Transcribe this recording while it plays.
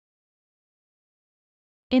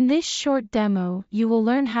In this short demo, you will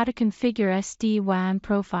learn how to configure SD-WAN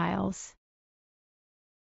profiles.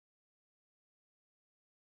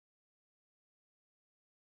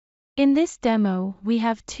 In this demo, we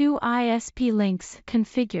have two ISP links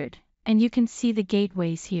configured, and you can see the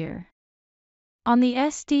gateways here. On the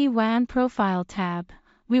SD-WAN Profile tab,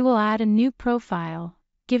 we will add a new profile,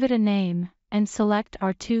 give it a name, and select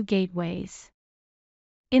our two gateways.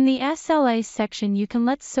 In the SLA section, you can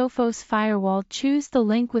let Sophos Firewall choose the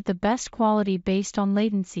link with the best quality based on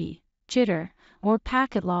latency, jitter, or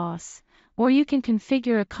packet loss, or you can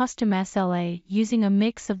configure a custom SLA using a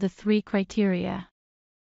mix of the three criteria.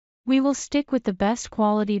 We will stick with the best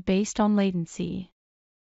quality based on latency.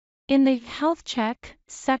 In the Health Check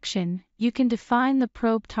section, you can define the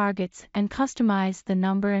probe targets and customize the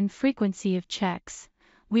number and frequency of checks.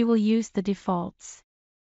 We will use the defaults.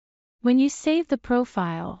 When you save the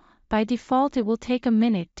profile, by default it will take a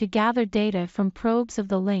minute to gather data from probes of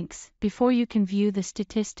the links before you can view the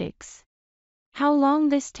statistics. How long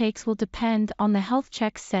this takes will depend on the health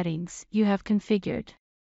check settings you have configured.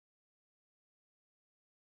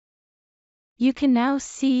 You can now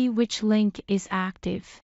see which link is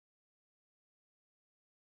active.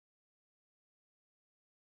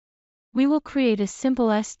 We will create a simple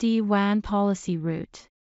SD-WAN policy route.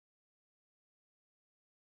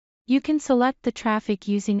 You can select the traffic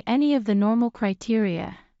using any of the normal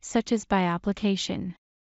criteria, such as by application.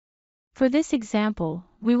 For this example,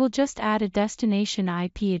 we will just add a destination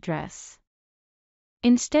IP address.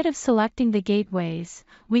 Instead of selecting the gateways,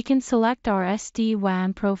 we can select our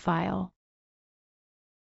SD-WAN profile.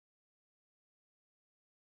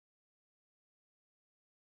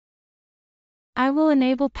 I will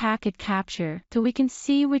enable packet capture so we can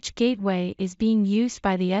see which gateway is being used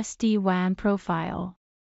by the SD-WAN profile.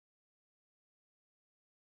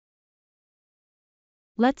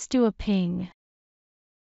 Let's do a ping.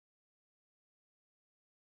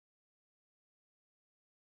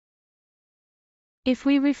 If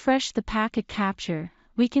we refresh the packet capture,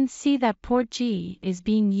 we can see that port G is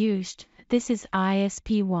being used. This is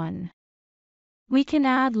ISP1. We can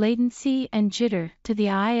add latency and jitter to the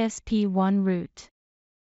ISP1 route.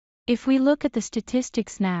 If we look at the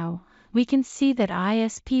statistics now, we can see that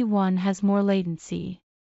ISP1 has more latency.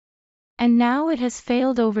 And now it has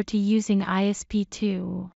failed over to using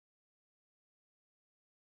ISP2.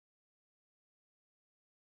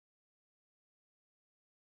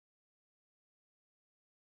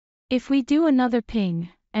 If we do another ping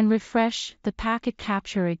and refresh the packet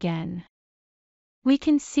capture again, we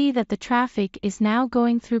can see that the traffic is now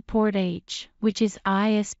going through port H, which is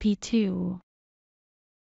ISP2.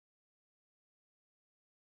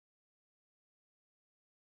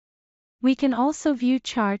 We can also view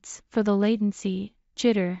charts for the latency,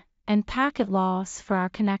 jitter, and packet loss for our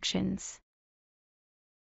connections.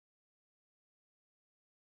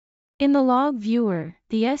 In the log viewer,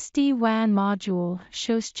 the SD-WAN module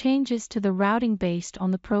shows changes to the routing based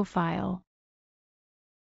on the profile.